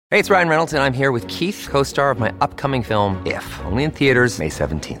Hey, it's Ryan Reynolds, and I'm here with Keith, co-star of my upcoming film, If, only in theaters May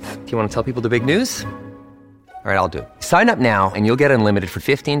 17th. Do you want to tell people the big news? All right, I'll do it. Sign up now and you'll get unlimited for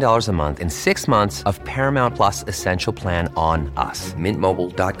 $15 a month and 6 months of Paramount Plus Essential Plan on us.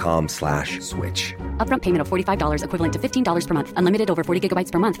 MintMobile.com/switch. Upfront payment of $45 equivalent to $15 per month. Unlimited over 40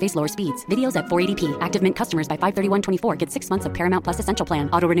 gigabytes per month. Face lower speeds. Videos at 480p. Active Mint customers by 531.24 get 6 months of Paramount Plus Essential Plan.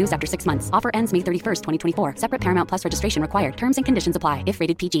 Auto renews after 6 months. Offer ends May 31st, 2024. Separate Paramount Plus registration required. Terms and conditions apply if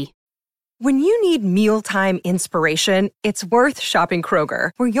rated PG. When you need mealtime inspiration, it's worth shopping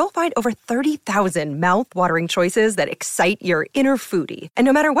Kroger, where you'll find over 30,000 mouth-watering choices that excite your inner foodie. And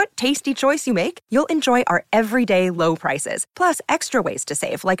no matter what tasty choice you make, you'll enjoy our everyday low prices, plus extra ways to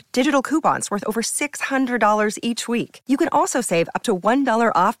save, like digital coupons worth over $600 each week. You can also save up to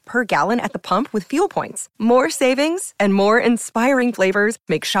 $1 off per gallon at the pump with fuel points. More savings and more inspiring flavors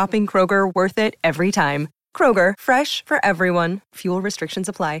make shopping Kroger worth it every time. Kroger, fresh for everyone. Fuel restrictions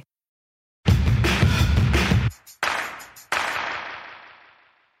apply.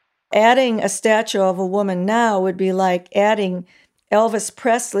 Adding a statue of a woman now would be like adding Elvis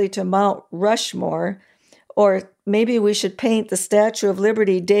Presley to Mount Rushmore, or maybe we should paint the Statue of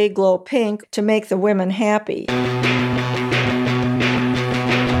Liberty day glow pink to make the women happy.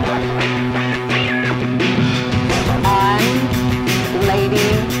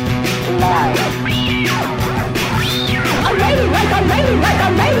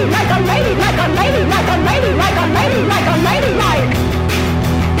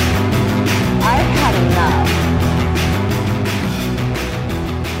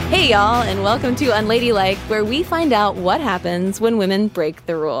 Hey y'all, and welcome to Unladylike, where we find out what happens when women break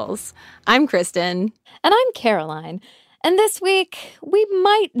the rules. I'm Kristen. And I'm Caroline. And this week, we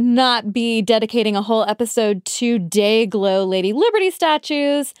might not be dedicating a whole episode to Day-Glow Lady Liberty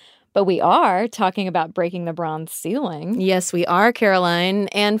statues, but we are talking about breaking the bronze ceiling. Yes, we are, Caroline.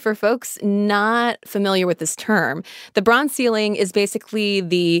 And for folks not familiar with this term, the bronze ceiling is basically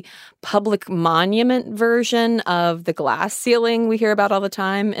the public monument version of the glass ceiling we hear about all the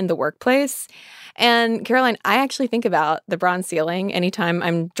time in the workplace. And Caroline, I actually think about the bronze ceiling anytime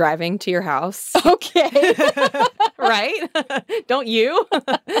I'm driving to your house. Okay. Right? Don't you?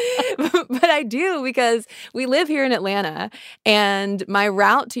 But I do, because we live here in Atlanta, and my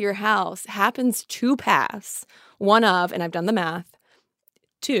route to your house happens to pass one of, and I've done the math,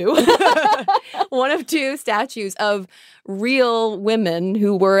 one of two statues of real women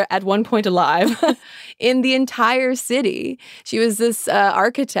who were at one point alive in the entire city. She was this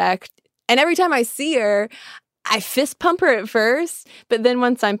architect. And every time I see her, I fist pump her at first. But then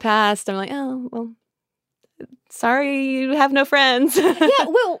once I'm past, I'm like, oh, well, sorry, you have no friends. Yeah,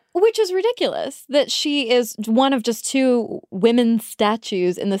 well, which is ridiculous that she is one of just two women's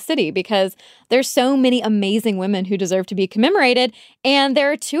statues in the city, because there's so many amazing women who deserve to be commemorated. And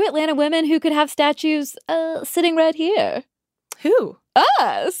there are two Atlanta women who could have statues sitting right here. Who?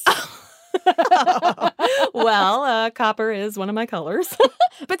 Us. Well, copper is one of my colors.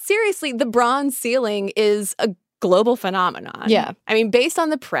 But seriously, the bronze ceiling is a global phenomenon. Yeah. I mean, based on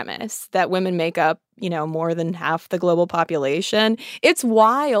the premise that women make up, more than half the global population, it's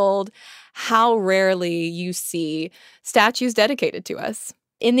wild how rarely you see statues dedicated to us.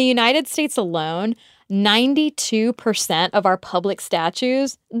 In the United States alone, 92% of our public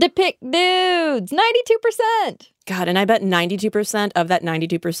statues depict dudes. 92%. God, and I bet 92% of that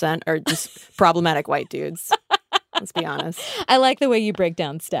 92% are just problematic white dudes. Let's be honest. I like the way you break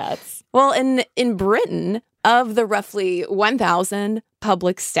down stats. Well, in Britain, of the roughly 1,000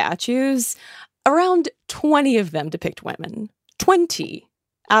 public statues, around 20 of them depict women. 20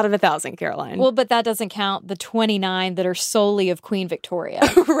 out of 1,000, Caroline. Well, but that doesn't count the 29 that are solely of Queen Victoria.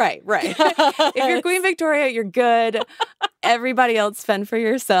 Right. If you're Queen Victoria, you're good. Everybody else fend for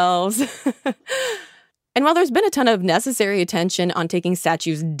yourselves. And while there's been a ton of necessary attention on taking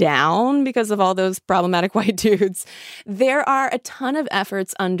statues down because of all those problematic white dudes, there are a ton of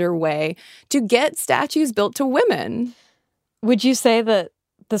efforts underway to get statues built to women. Would you say that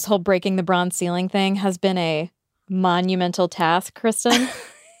this whole breaking the bronze ceiling thing has been a monumental task, Kristen?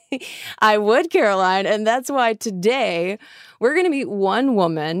 I would, Caroline, and that's why today we're going to meet one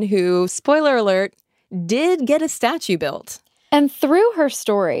woman who, spoiler alert, did get a statue built. And through her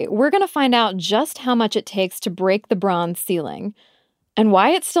story, we're going to find out just how much it takes to break the bronze ceiling and why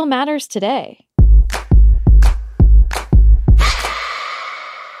it still matters today.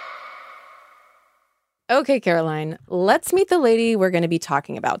 Okay, Caroline, let's meet the lady we're going to be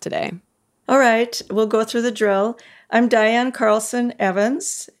talking about today. All right, we'll go through the drill. I'm Diane Carlson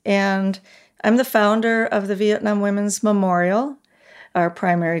Evans, and I'm the founder of the Vietnam Women's Memorial. Our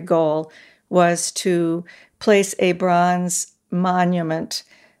primary goal was to place a bronze monument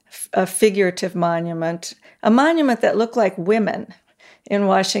a figurative monument, a monument that looked like women in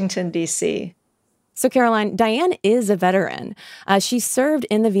Washington, D.C. So, Caroline, Diane is a veteran. She served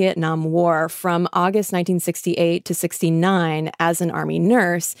in the Vietnam War from August 1968 to 69 as an Army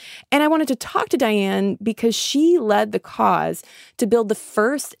nurse. And I wanted to talk to Diane because she led the cause to build the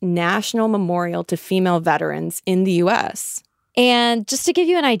first national memorial to female veterans in the U.S. And just to give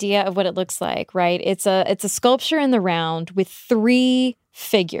you an idea of what it looks like, right? It's a sculpture in the round with 3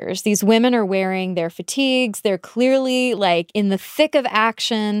 figures. These women are wearing their fatigues. They're clearly like in the thick of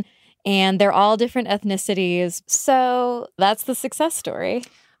action, and they're all different ethnicities. So that's the success story.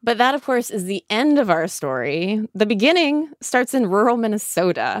 But that, of course, is the end of our story. The beginning starts in rural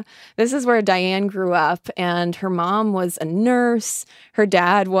Minnesota. This is where Diane grew up, and her mom was a nurse. Her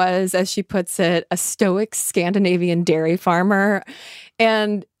dad was, as she puts it, a stoic Scandinavian dairy farmer.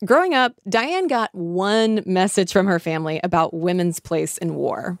 And growing up, Diane got one message from her family about women's place in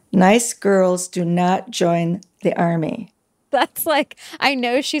war. Nice girls do not join the Army. That's like, I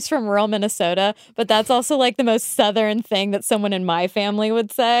know she's from rural Minnesota, but that's also like the most Southern thing that someone in my family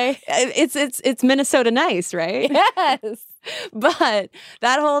would say. It's Minnesota nice, right? Yes. But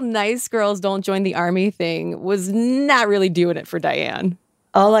that whole nice girls don't join the Army thing was not really doing it for Diane.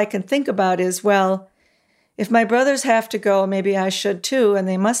 All I can think about is, well, if my brothers have to go, maybe I should too, and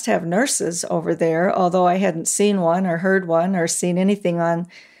they must have nurses over there, although I hadn't seen one or heard one or seen anything on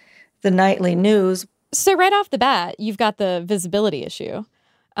the nightly news. So right off the bat, you've got the visibility issue.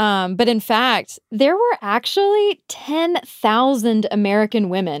 But in fact, there were actually 10,000 American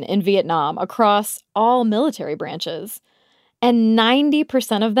women in Vietnam across all military branches, and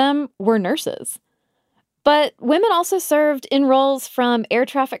 90% of them were nurses. But women also served in roles from air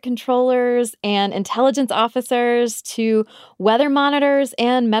traffic controllers and intelligence officers to weather monitors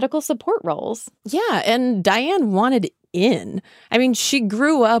and medical support roles. Yeah, and Diane wanted in. I mean, she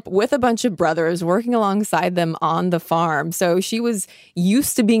grew up with a bunch of brothers working alongside them on the farm. So she was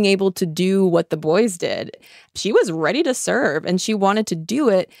used to being able to do what the boys did. She was ready to serve, and she wanted to do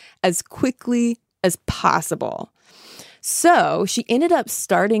it as quickly as possible. So she ended up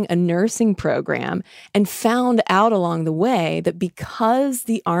starting a nursing program and found out along the way that because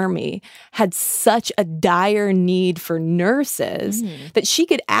the Army had such a dire need for nurses, that she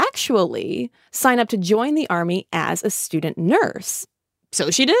could actually sign up to join the Army as a student nurse. So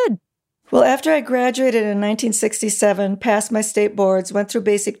she did. Well, after I graduated in 1967, passed my state boards, went through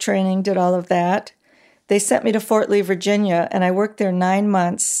basic training, did all of that, they sent me to Fort Lee, Virginia, and I worked there 9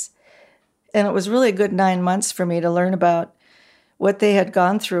 months. And it was really a good 9 months for me to learn about what they had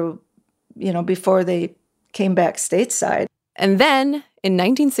gone through, before they came back stateside. And then in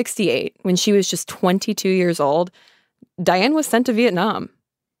 1968, when she was just 22 years old, Diane was sent to Vietnam.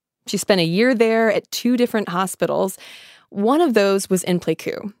 She spent a year there at 2 different hospitals. One of those was in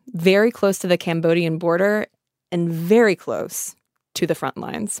Pleiku, very close to the Cambodian border and very close to the front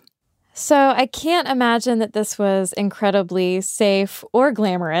lines. So I can't imagine that this was incredibly safe or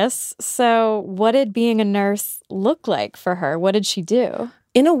glamorous. So what did being a nurse look like for her? What did she do?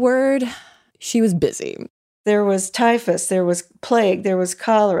 In a word, she was busy. There was typhus, there was plague, there was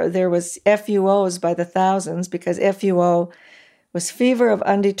cholera, there was FUOs by the thousands, because FUO was fever of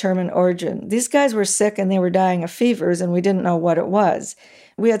undetermined origin. These guys were sick and they were dying of fevers, and we didn't know what it was.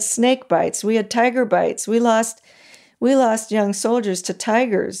 We had snake bites, we had tiger bites. We lost young soldiers to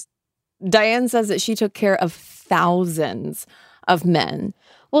tigers. Diane says that she took care of thousands of men.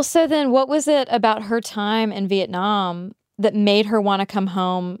 Well, so then what was it about her time in Vietnam that made her want to come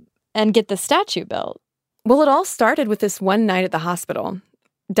home and get the statue built? Well, it all started with this one night at the hospital.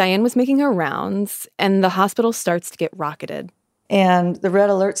 Diane was making her rounds, and the hospital starts to get rocketed. And the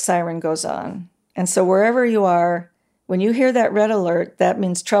red alert siren goes on. And so wherever you are, when you hear that red alert, that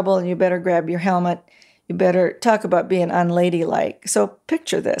means trouble, and you better grab your helmet. You better talk about being unladylike. So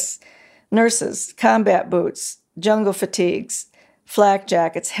picture this. Nurses, combat boots, jungle fatigues, flak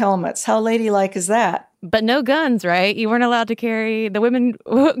jackets, helmets. How ladylike is that? But no guns, right? You weren't allowed to carry. The women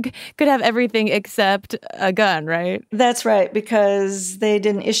could have everything except a gun, right? That's right, because they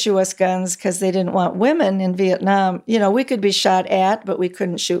didn't issue us guns because they didn't want women in Vietnam. We could be shot at, but we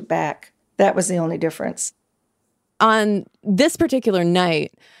couldn't shoot back. That was the only difference. On this particular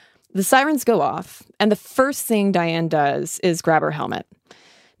night, the sirens go off, and the first thing Diane does is grab her helmet.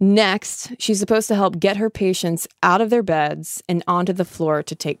 Next, she's supposed to help get her patients out of their beds and onto the floor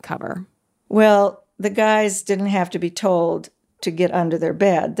to take cover. Well, the guys didn't have to be told to get under their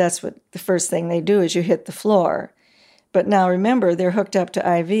bed. That's what the first thing they do is you hit the floor. But now remember, they're hooked up to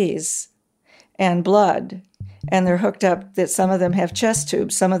IVs and blood, and they're hooked up that some of them have chest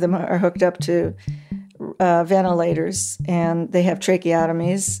tubes. Some of them are hooked up to ventilators, and they have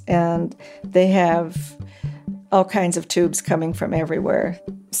tracheotomies, and they have all kinds of tubes coming from everywhere.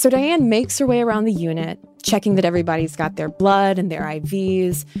 So Diane makes her way around the unit, checking that everybody's got their blood and their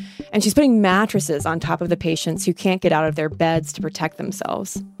IVs, and she's putting mattresses on top of the patients who can't get out of their beds to protect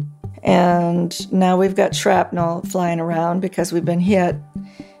themselves. And now we've got shrapnel flying around because we've been hit.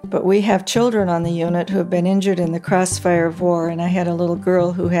 But we have children on the unit who have been injured in the crossfire of war, and I had a little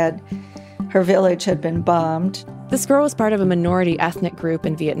girl who her village had been bombed. This girl was part of a minority ethnic group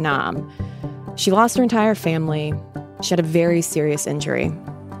in Vietnam. She lost her entire family. She had a very serious injury.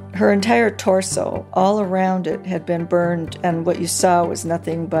 Her entire torso, all around it, had been burned, and what you saw was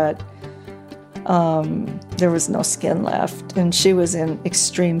nothing but there was no skin left, and she was in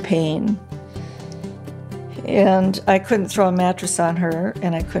extreme pain. And I couldn't throw a mattress on her,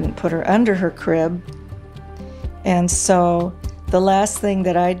 and I couldn't put her under her crib. And so the last thing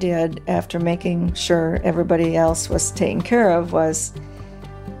that I did after making sure everybody else was taken care of was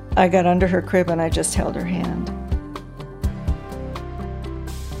I got under her crib and I just held her hand.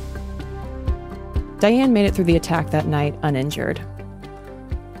 Diane made it through the attack that night uninjured.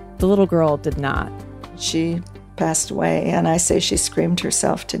 The little girl did not. She passed away, and I say she screamed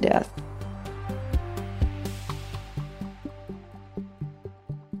herself to death.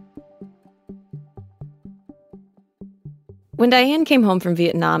 When Diane came home from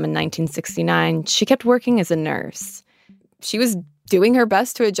Vietnam in 1969, she kept working as a nurse. She was doing her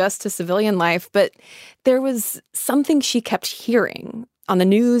best to adjust to civilian life, but there was something she kept hearing on the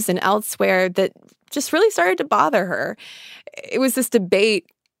news and elsewhere that just really started to bother her. It was this debate,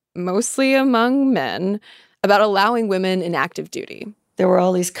 mostly among men, about allowing women in active duty. There were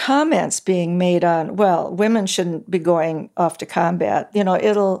all these comments being made on, well, women shouldn't be going off to combat. You know,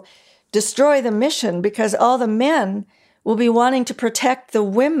 it'll destroy the mission because all the men will be wanting to protect the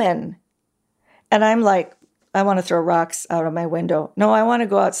women. And I'm like, I want to throw rocks out of my window. No, I want to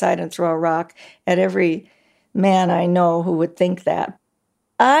go outside and throw a rock at every man I know who would think that.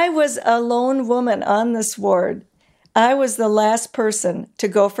 I was a lone woman on this ward. I was the last person to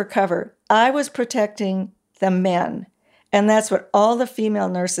go for cover. I was protecting the men. And that's what all the female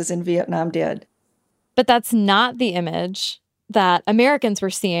nurses in Vietnam did. But that's not the image that Americans were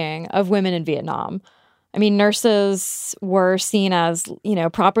seeing of women in Vietnam. I mean, nurses were seen as,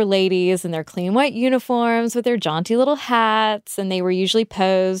 proper ladies in their clean white uniforms with their jaunty little hats, and they were usually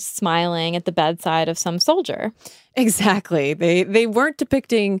posed smiling at the bedside of some soldier. Exactly. They weren't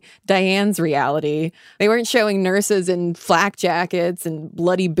depicting Diane's reality. They weren't showing nurses in flak jackets and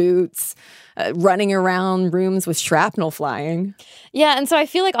bloody boots, running around rooms with shrapnel flying. Yeah, and so I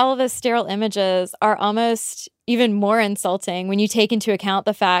feel like all of those sterile images are almost even more insulting when you take into account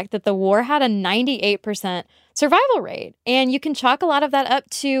the fact that the war had a 98% survival rate. And you can chalk a lot of that up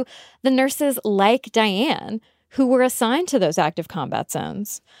to the nurses like Diane who were assigned to those active combat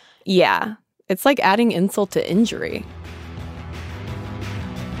zones. Yeah. It's like adding insult to injury.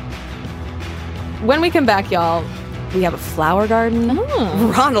 When we come back, y'all, we have a flower garden,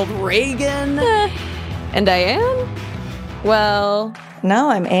 Ronald Reagan, and Diane? Well, now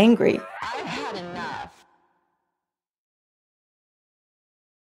I'm angry. I've had enough.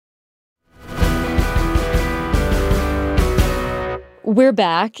 We're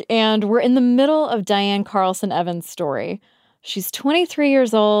back, and we're in the middle of Diane Carlson Evans' story. She's 23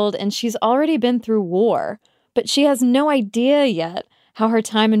 years old, and she's already been through war, but she has no idea yet how her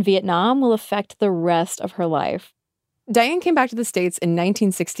time in Vietnam will affect the rest of her life. Diane came back to the States in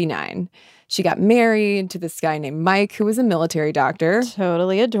 1969. She got married to this guy named Mike, who was a military doctor.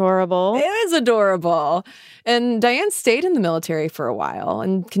 Totally adorable. It is adorable. And Diane stayed in the military for a while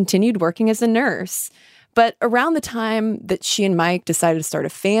and continued working as a nurse. But around the time that she and Mike decided to start a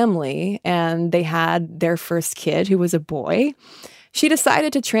family and they had their first kid, who was a boy, she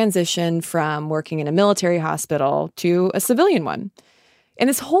decided to transition from working in a military hospital to a civilian one. And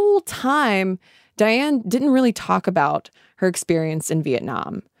this whole time, Diane didn't really talk about her experience in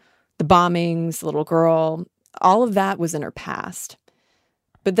Vietnam. The bombings, the little girl, all of that was in her past.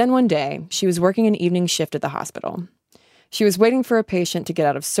 But then one day, she was working an evening shift at the hospital. She was waiting for a patient to get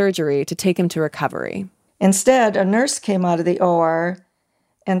out of surgery to take him to recovery. Instead, a nurse came out of the OR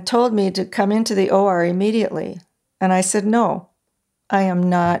and told me to come into the OR immediately. And I said, no, I am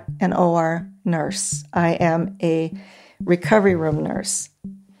not an OR nurse. I am a recovery room nurse.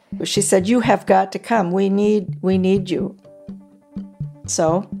 She said, you have got to come. We need you.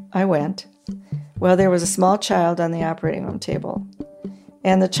 So I went. Well, there was a small child on the operating room table,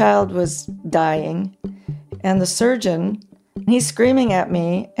 and the child was dying. And the surgeon, he's screaming at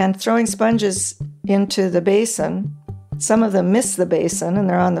me and throwing sponges into the basin. Some of them miss the basin, and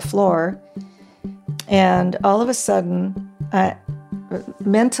they're on the floor. And all of a sudden,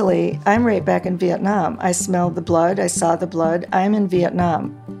 mentally, I'm right back in Vietnam. I smelled the blood. I saw the blood. I'm in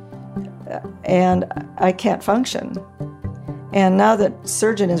Vietnam. And I can't function. And now the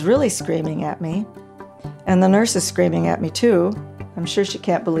surgeon is really screaming at me, and the nurse is screaming at me too. I'm sure she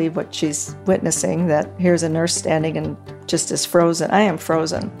can't believe what she's witnessing, that here's a nurse standing and just is frozen. I am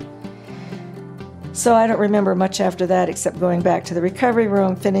frozen. So I don't remember much after that except going back to the recovery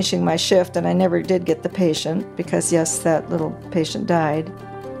room, finishing my shift, and I never did get the patient because, yes, that little patient died.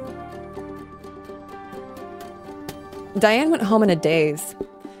 Diane went home in a daze.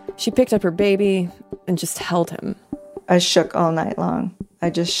 She picked up her baby and just held him. I shook all night long. I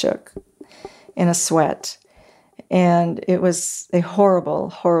just shook in a sweat. And it was a horrible,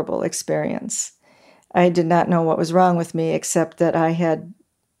 horrible experience. I did not know what was wrong with me except that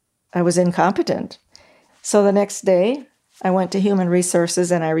I was incompetent. So the next day, I went to Human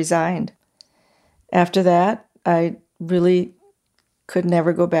Resources and I resigned. After that, I really could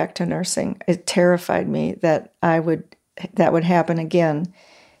never go back to nursing. It terrified me that that would happen again.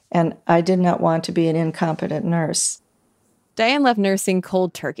 And I did not want to be an incompetent nurse. Diane left nursing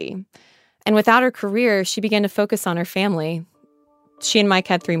cold turkey. And without her career, she began to focus on her family. She and Mike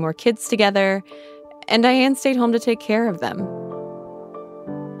had 3 more kids together, and Diane stayed home to take care of them.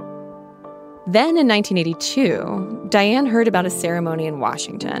 Then in 1982, Diane heard about a ceremony in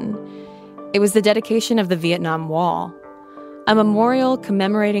Washington. It was the dedication of the Vietnam Wall, a memorial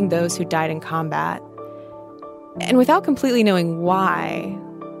commemorating those who died in combat. And without completely knowing why,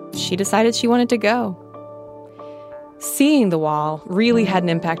 she decided she wanted to go. Seeing the wall really had an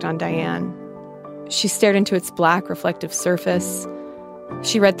impact on Diane. She stared into its black, reflective surface.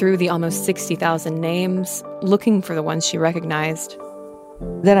 She read through the almost 60,000 names, looking for the ones she recognized.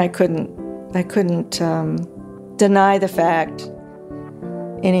 Then I couldn't deny the fact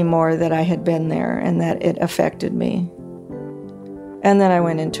anymore that I had been there and that it affected me. And then I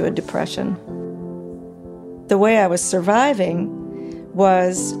went into a depression. The way I was surviving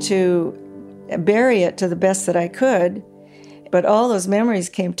was to bury it to the best that I could. But all those memories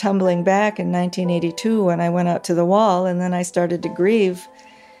came tumbling back in 1982 when I went out to the wall, and then I started to grieve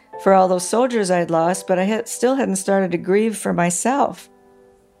for all those soldiers I'd lost, but I still hadn't started to grieve for myself.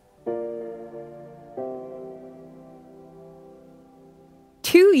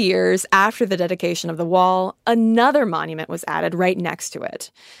 Two years after the dedication of the wall, another monument was added right next to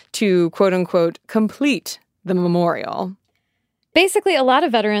it to, quote-unquote, complete the memorial. Basically, a lot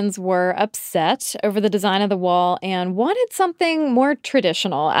of veterans were upset over the design of the wall and wanted something more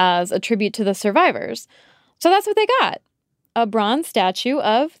traditional as a tribute to the survivors. So that's what they got, a bronze statue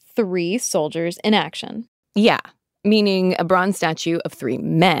of 3 soldiers in action. Yeah, meaning a bronze statue of 3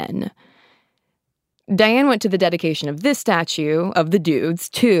 men. Diane went to the dedication of this statue, of the dudes,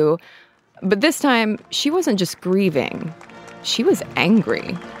 too. But this time, she wasn't just grieving. She was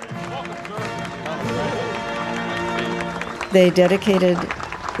angry. They dedicated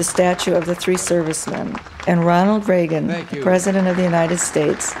the statue of the 3 servicemen, and Ronald Reagan, the President of the United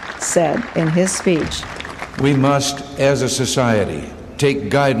States, said in his speech, "We must, as a society, take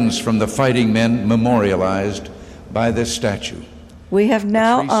guidance from the fighting men memorialized by this statue. We have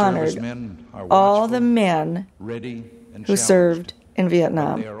now honored all the men who served in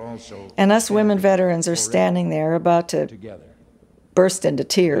Vietnam, and us women veterans are standing there about to burst into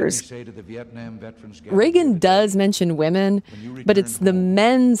tears." Reagan does mention women, but it's the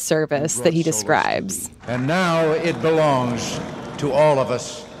men's service that he describes. And now it belongs to all of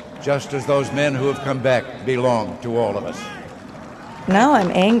us, just as those men who have come back belong to all of us. Now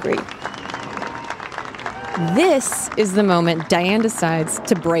I'm angry. This is the moment Diane decides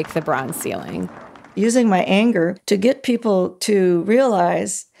to break the bronze ceiling. Using my anger to get people to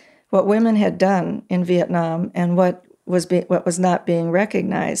realize what women had done in Vietnam and what was not being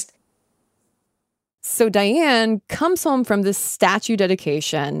recognized. So Diane comes home from this statue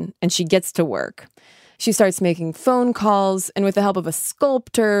dedication and she gets to work. She starts making phone calls, and with the help of a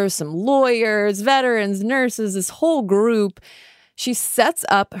sculptor, some lawyers, veterans, nurses, this whole group, she sets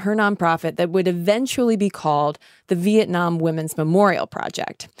up her nonprofit that would eventually be called the Vietnam Women's Memorial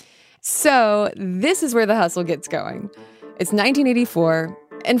Project. So this is where the hustle gets going. It's 1984.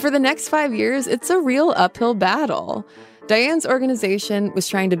 And for the next 5 years, it's a real uphill battle. Diane's organization was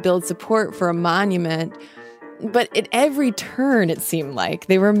trying to build support for a monument, but at every turn, it seemed like,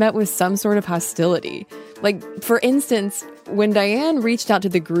 they were met with some sort of hostility. Like, for instance, when Diane reached out to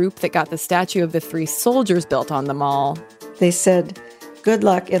the group that got the statue of the 3 soldiers built on the mall, they said, "Good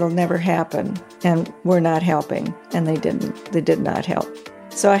luck, it'll never happen," and we're not helping. And they didn't. They did not help.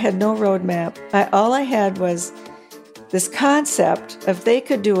 So I had no roadmap. All I had was this concept of they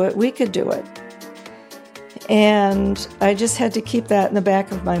could do it, we could do it. And I just had to keep that in the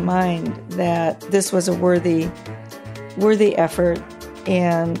back of my mind, that this was a worthy effort,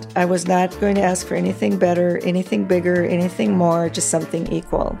 and I was not going to ask for anything better, anything bigger, anything more, just something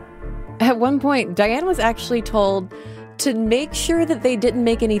equal. At one point, Diane was actually told to make sure that they didn't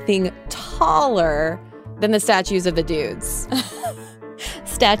make anything taller than the statues of the dudes.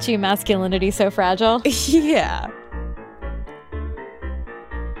 Statue masculinity so fragile. Yeah.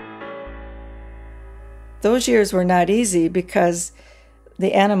 Those years were not easy because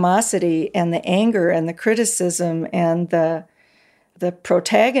the animosity and the anger and the criticism and the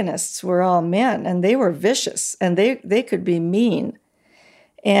protagonists were all men, and they were vicious, and they could be mean.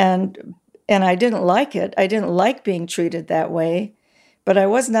 And I didn't like it. I didn't like being treated that way, but I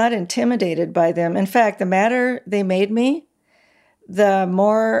was not intimidated by them. In fact, the madder they made me, the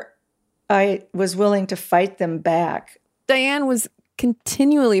more I was willing to fight them back. Diane was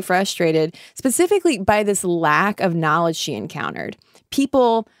continually frustrated, specifically by this lack of knowledge she encountered.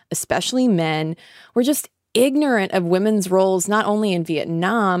 People, especially men, were just ignorant of women's roles not only in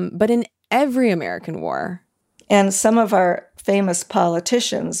Vietnam, but in every American war. And some of our famous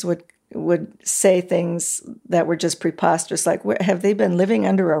politicians would say things that were just preposterous, like, have they been living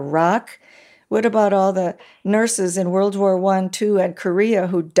under a rock? What about all the nurses in World War I, II, and Korea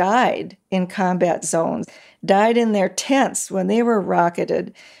who died in combat zones, died in their tents when they were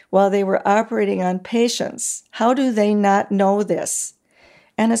rocketed while they were operating on patients? How do they not know this?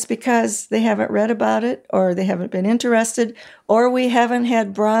 And it's because they haven't read about it, or they haven't been interested, or we haven't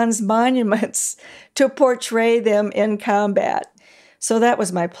had bronze monuments to portray them in combat. So that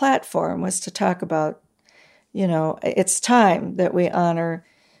was my platform, was to talk about, it's time that we honor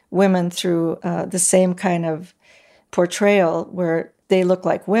women through the same kind of portrayal where they look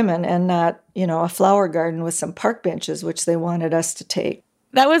like women and not, a flower garden with some park benches, which they wanted us to take.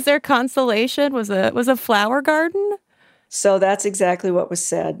 That was their consolation, was a flower garden? So that's exactly what was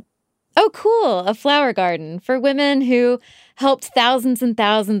said. Oh, cool. A flower garden for women who helped thousands and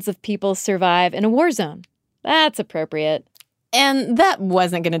thousands of people survive in a war zone. That's appropriate. And that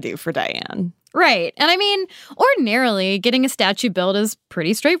wasn't going to do for Diane. Right. And I mean, ordinarily, getting a statue built is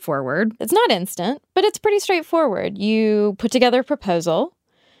pretty straightforward. It's not instant, but it's pretty straightforward. You put together a proposal,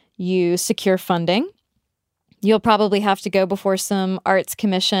 you secure funding. You'll probably have to go before some arts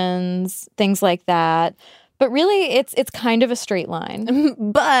commissions, things like that. But really, it's kind of a straight line.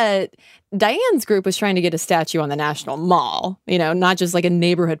 But Diane's group was trying to get a statue on the National Mall, not just like a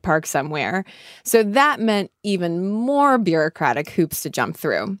neighborhood park somewhere. So that meant even more bureaucratic hoops to jump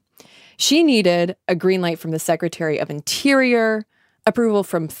through. She needed a green light from the Secretary of Interior, approval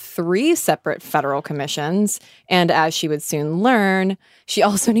from 3 separate federal commissions, and as she would soon learn, she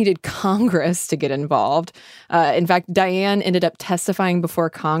also needed Congress to get involved. In fact, Diane ended up testifying before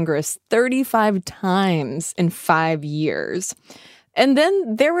Congress 35 times in 5 years. And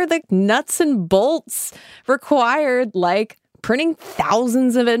then there were the nuts and bolts required, like printing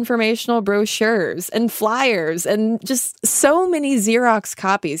thousands of informational brochures and flyers and just so many Xerox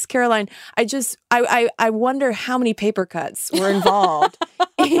copies. Caroline, I wonder how many paper cuts were involved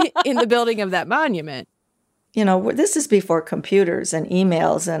in the building of that monument. This is before computers and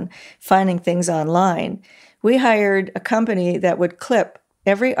emails and finding things online. We hired a company that would clip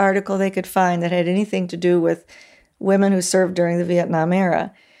every article they could find that had anything to do with women who served during the Vietnam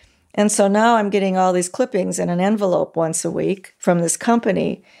era. And so now I'm getting all these clippings in an envelope once a week from this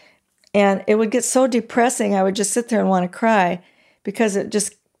company. And it would get so depressing, I would just sit there and want to cry, because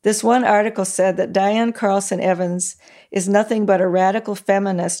this one article said that Diane Carlson Evans is nothing but a radical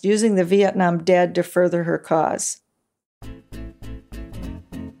feminist using the Vietnam dead to further her cause.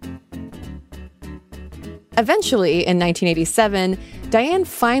 Eventually, in 1987, Diane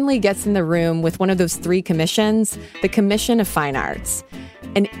finally gets in the room with one of those 3 commissions, the Commission of Fine Arts.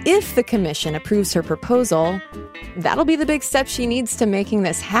 And if the commission approves her proposal, that'll be the big step she needs to making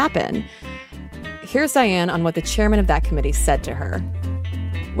this happen. Here's Diane on what the chairman of that committee said to her.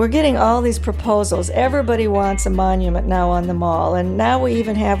 We're getting all these proposals. Everybody wants a monument now on the mall, and now we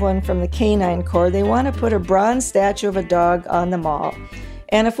even have one from the Canine Corps. They want to put a bronze statue of a dog on the mall.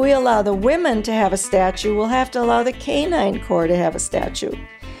 And if we allow the women to have a statue, we'll have to allow the Canine Corps to have a statue.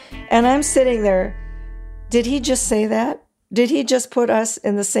 And I'm sitting there, did he just say that? Did he just put us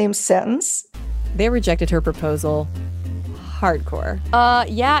in the same sentence? They rejected her proposal hardcore.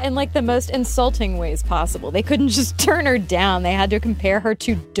 Yeah, in like the most insulting ways possible. They couldn't just turn her down. They had to compare her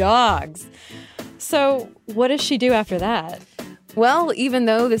to dogs. So what does she do after that? Well, even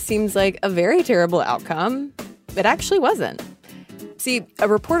though this seems like a very terrible outcome, it actually wasn't. See, a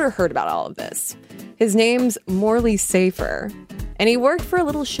reporter heard about all of this. His name's Morley Safer, and he worked for a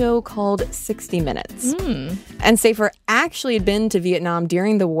little show called 60 Minutes. And Safer actually had been to Vietnam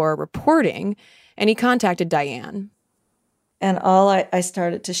during the war reporting, and he contacted Diane. And I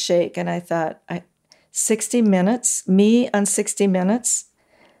started to shake, and I thought, 60 Minutes? Me on 60 Minutes?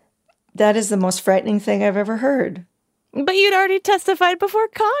 That is the most frightening thing I've ever heard. But you'd already testified before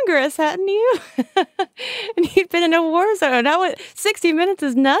Congress, hadn't you? And you'd been in a war zone. 60 Minutes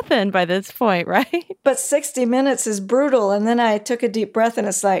is nothing by this point, right? But 60 Minutes is brutal. And then I took a deep breath, and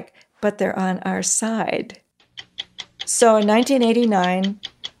it's like, but they're on our side. So in 1989,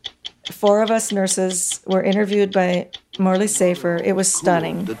 4 of us nurses were interviewed by Morley Safer. It was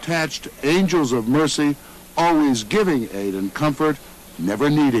stunning. Detached angels of mercy, always giving aid and comfort, never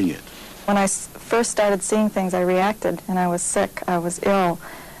needing it. When I first started seeing things, I reacted, and I was sick. I was ill.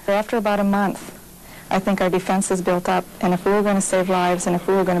 After about a month, I think our defenses built up, and if we were going to save lives and if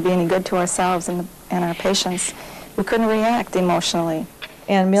we were going to be any good to ourselves and our patients, we couldn't react emotionally.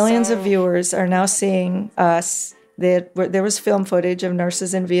 And millions of viewers are now seeing us. There was film footage of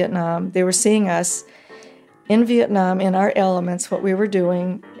nurses in Vietnam. They were seeing us in Vietnam in our elements, what we were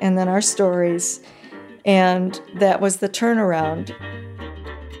doing, and then our stories. And that was the turnaround.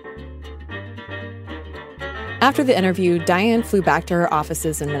 After the interview, Diane flew back to her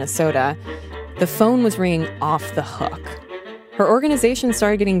offices in Minnesota. The phone was ringing off the hook. Her organization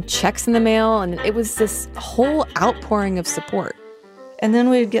started getting checks in the mail, and it was this whole outpouring of support. And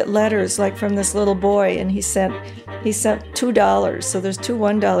then we'd get letters like from this little boy, and he sent $2. So there's 2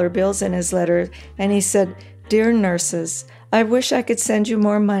 $1 bills in his letter. And he said, "Dear nurses, I wish I could send you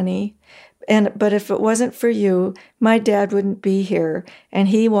more money. But if it wasn't for you, my dad wouldn't be here, and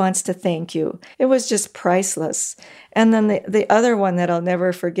he wants to thank you." It was just priceless. And then the other one that I'll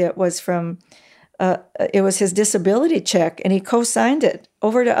never forget was from, it was his disability check, and he co-signed it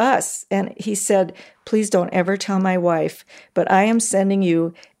over to us. And he said, "Please don't ever tell my wife, but I am sending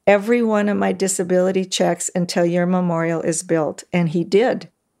you every one of my disability checks until your memorial is built." And he did.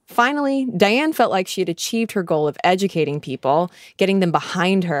 Finally, Diane felt like she had achieved her goal of educating people, getting them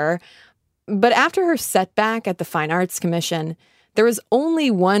behind her. But after her setback at the Fine Arts Commission, there was only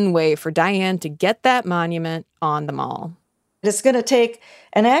one way for Diane to get that monument on the mall. It's going to take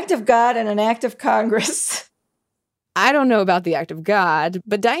an act of God and an act of Congress. I don't know about the act of God,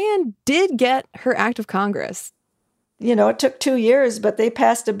 but Diane did get her act of Congress. You know, it took 2 years, but they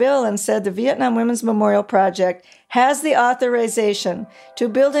passed a bill and said the Vietnam Women's Memorial Project has the authorization to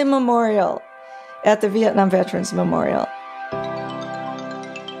build a memorial at the Vietnam Veterans Memorial.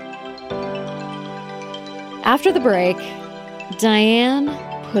 After the break, Diane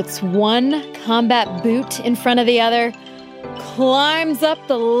puts one combat boot in front of the other, climbs up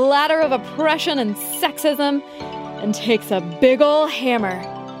the ladder of oppression and sexism, and takes a big ol' hammer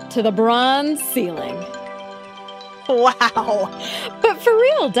to the bronze ceiling. Wow. But for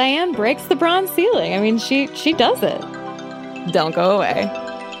real, Diane breaks the bronze ceiling. I mean, she does it. Don't go away.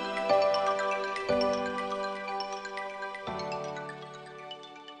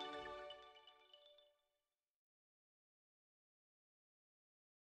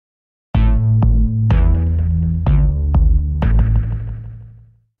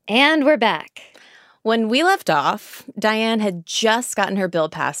 And we're back. When we left off, Diane had just gotten her bill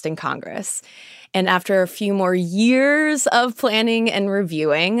passed in Congress. And after a few more years of planning and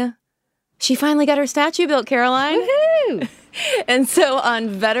reviewing, she finally got her statue built, Caroline. Woohoo! And so on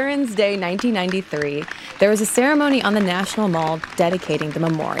Veterans Day 1993, there was a ceremony on the National Mall dedicating the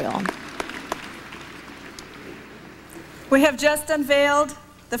memorial. We have just unveiled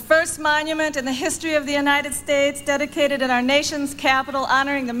the first monument in the history of the United States dedicated in our nation's capital,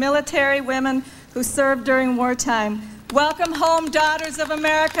 honoring the military women who served during wartime. Welcome home, daughters of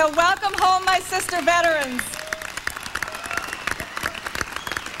America. Welcome home, my sister veterans.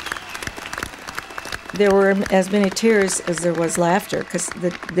 There were as many tears as there was laughter, because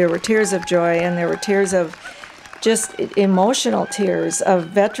there were tears of joy and there were tears of just emotional tears of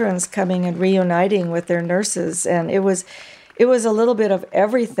veterans coming and reuniting with their nurses. And it was a little bit of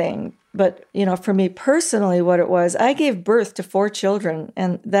everything. But, you know, for me personally, what it was, I gave birth to 4 children,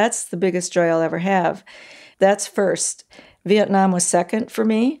 and that's the biggest joy I'll ever have. That's first. Vietnam was second for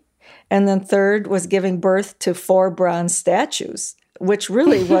me. And then third was giving birth to 4 bronze statues, which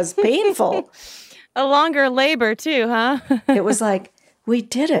really was painful. A longer labor, too, huh? It was like, we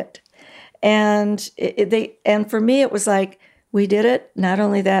did it. And and for me, it was like, we did it. Not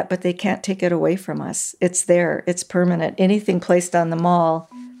only that, but they can't take it away from us. It's there. It's permanent. Anything placed on the mall,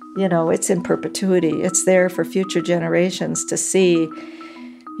 you know, it's in perpetuity. It's there for future generations to see,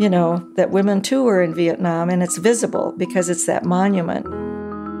 you know, that women too were in Vietnam, and it's visible because it's that monument.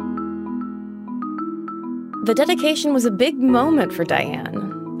 The dedication was a big moment for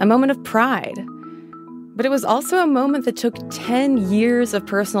Diane, a moment of pride. But it was also a moment that took 10 years of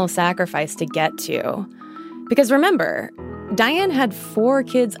personal sacrifice to get to. Because remember, Diane had 4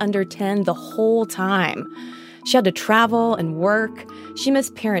 kids under 10 the whole time. She had to travel and work. She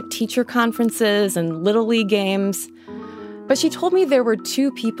missed parent-teacher conferences and Little League games. But she told me there were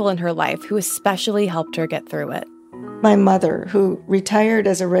 2 people in her life who especially helped her get through it. My mother, who retired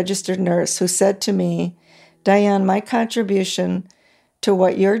as a registered nurse, who said to me, Diane, my contribution to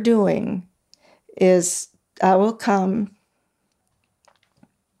what you're doing is I will come.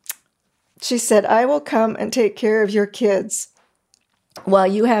 She said, I will come and take care of your kids while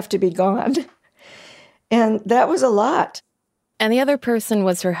you have to be gone. And that was a lot. And the other person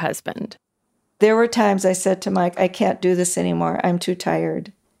was her husband. There were times I said to Mike, I can't do this anymore. I'm too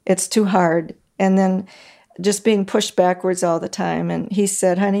tired. It's too hard. And then just being pushed backwards all the time. And he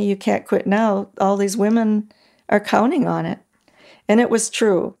said, honey, you can't quit now. All these women are counting on it. And it was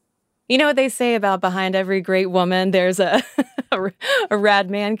true. You know what they say about behind every great woman, there's a rad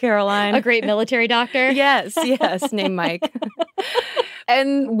man, Caroline? A great military doctor? Yes, named Mike.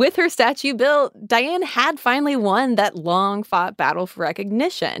 And with her statue built, Diane had finally won that long-fought battle for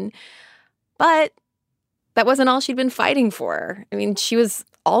recognition. But that wasn't all she'd been fighting for. I mean, she was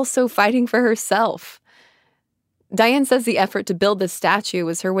also fighting for herself. Diane says the effort to build this statue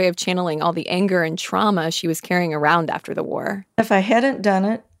was her way of channeling all the anger and trauma she was carrying around after the war. If I hadn't done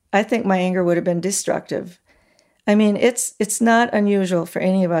it, I think my anger would have been destructive. I mean, it's not unusual for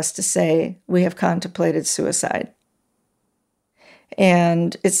any of us to say we have contemplated suicide.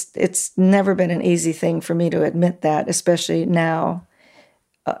 And it's never been an easy thing for me to admit that, especially now.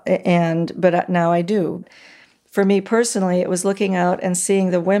 But now I do. For me personally, it was looking out and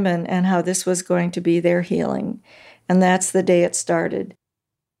seeing the women and how this was going to be their healing. And that's the day it started.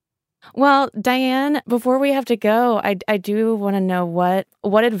 Well, Diane, before we have to go, I do want to know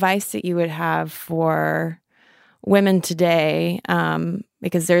what advice that you would have for women today,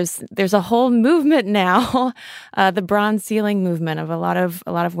 because there's a whole movement now, the bronze ceiling movement of a lot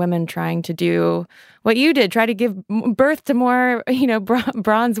of women trying to do what you did, try to give birth to more,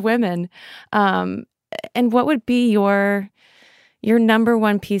 bronze women. And what would be your number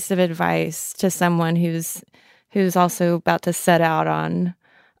one piece of advice to someone who's also about to set out on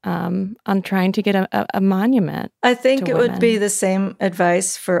trying to get a monument? I think it would be the same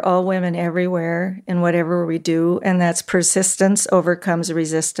advice for all women everywhere in whatever we do, and that's persistence overcomes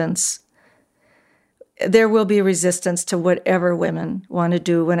resistance. There will be resistance to whatever women want to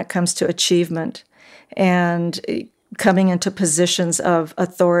do when it comes to achievement and coming into positions of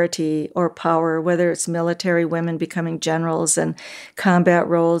authority or power, whether it's military women becoming generals and combat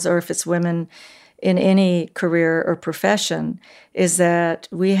roles, or if it's women in any career or profession, is that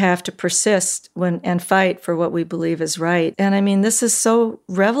we have to persist and fight for what we believe is right. And I mean, this is so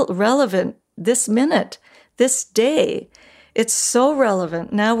relevant this minute, this day. It's so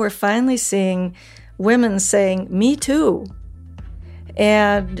relevant. Now we're finally seeing women saying, me too.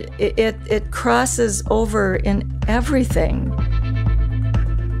 And it crosses over in everything.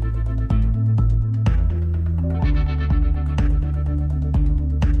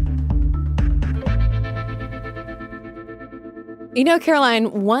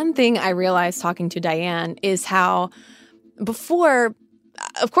 Caroline, one thing I realized talking to Diane is how before,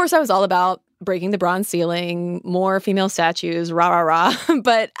 of course, I was all about breaking the bronze ceiling, more female statues, rah, rah, rah.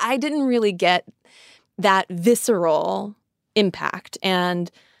 But I didn't really get that visceral impact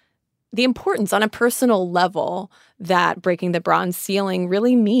and the importance on a personal level that breaking the bronze ceiling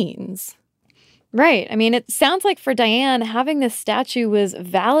really means. Right. I mean, it sounds like for Diane, having this statue was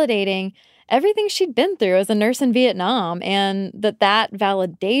validating everything she'd been through as a nurse in Vietnam, and that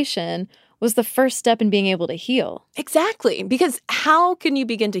validation was the first step in being able to heal. Exactly. Because how can you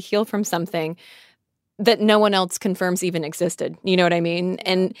begin to heal from something that no one else confirms even existed? You know what I mean?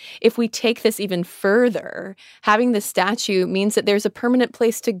 And if we take this even further, having the statue means that there's a permanent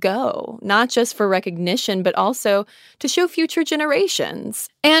place to go, not just for recognition, but also to show future generations.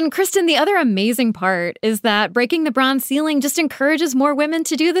 And Kristen, the other amazing part is that breaking the bronze ceiling just encourages more women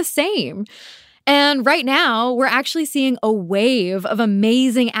to do the same. And right now, we're actually seeing a wave of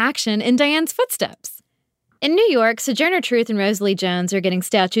amazing action in Diane's footsteps. In New York, Sojourner Truth and Rosalie Jones are getting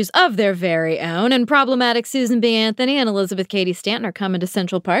statues of their very own, and problematic Susan B. Anthony and Elizabeth Cady Stanton are coming to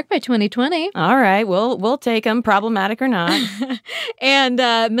Central Park by 2020. All right, we'll take them, problematic or not. And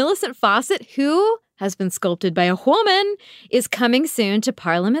Millicent Fawcett, who has been sculpted by a woman, is coming soon to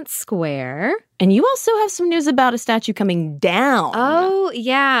Parliament Square. And you also have some news about a statue coming down. Oh,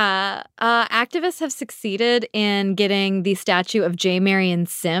 yeah. Activists have succeeded in getting the statue of J. Marion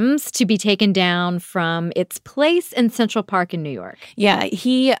Sims to be taken down from its place in Central Park in New York. Yeah,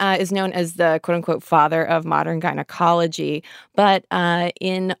 he is known as the quote-unquote father of modern gynecology. But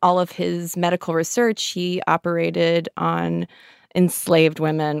in all of his medical research, he operated on enslaved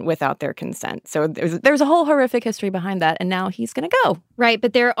women without their consent. So there's a whole horrific history behind that, and now he's going to go. Right,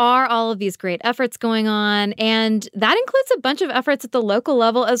 but there are all of these great efforts going on, and that includes a bunch of efforts at the local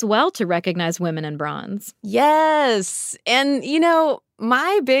level as well to recognize women in bronze. Yes, and you know,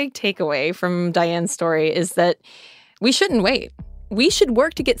 my big takeaway from Diane's story is that we shouldn't wait. We should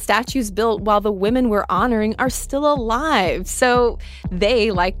work to get statues built while the women we're honoring are still alive. So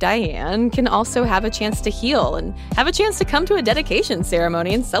they, like Diane, can also have a chance to heal and have a chance to come to a dedication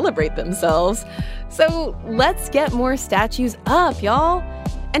ceremony and celebrate themselves. So let's get more statues up, y'all.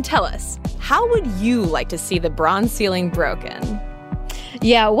 And tell us, how would you like to see the bronze ceiling broken?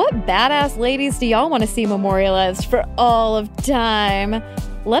 Yeah, what badass ladies do y'all want to see memorialized for all of time?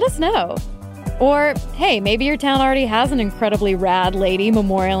 Let us know. Or, hey, maybe your town already has an incredibly rad lady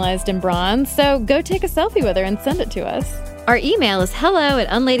memorialized in bronze, so go take a selfie with her and send it to us. Our email is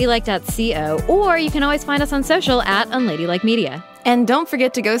hello@unladylike.co, or you can always find us on social @unladylikemedia. And don't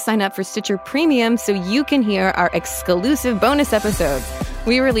forget to go sign up for Stitcher Premium so you can hear our exclusive bonus episodes.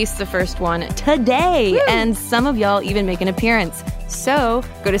 We released the first one today, and some of y'all even make an appearance. So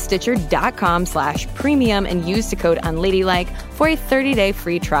go to Stitcher.com/premium and use the code UNLADYLIKE for a 30-day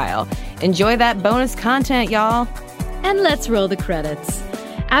free trial. Enjoy that bonus content, y'all. And let's roll the credits.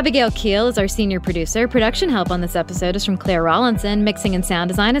 Abigail Keel is our senior producer. Production help on this episode is from Claire Rawlinson. Mixing and sound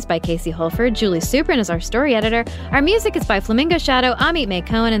design is by Casey Holford. Julie Suprin is our story editor. Our music is by Flamingo Shadow, Amit May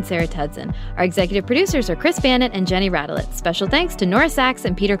Cohen, and Sarah Tudson. Our executive producers are Chris Bannon and Jenny Radelet. Special thanks to Nora Sachs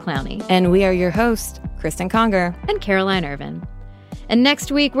and Peter Clowney. And we are your hosts, Kristen Conger and Caroline Irvin. And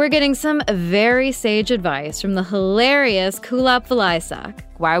next week, we're getting some very sage advice from the hilarious Kulap Vilaysack.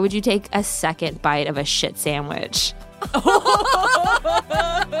 Why would you take a second bite of a shit sandwich?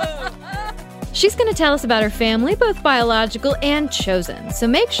 She's going to tell us about her family, both biological and chosen. So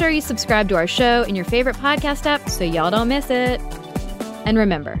make sure you subscribe to our show in your favorite podcast app so y'all don't miss it. And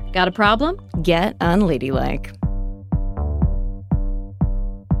remember, got a problem? Get unladylike.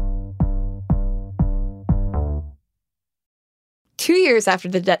 Two years after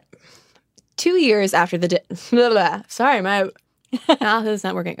the sorry, my this is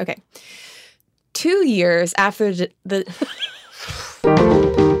not working. Okay. 2 years after the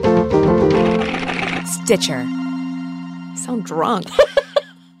Stitcher. I sound drunk.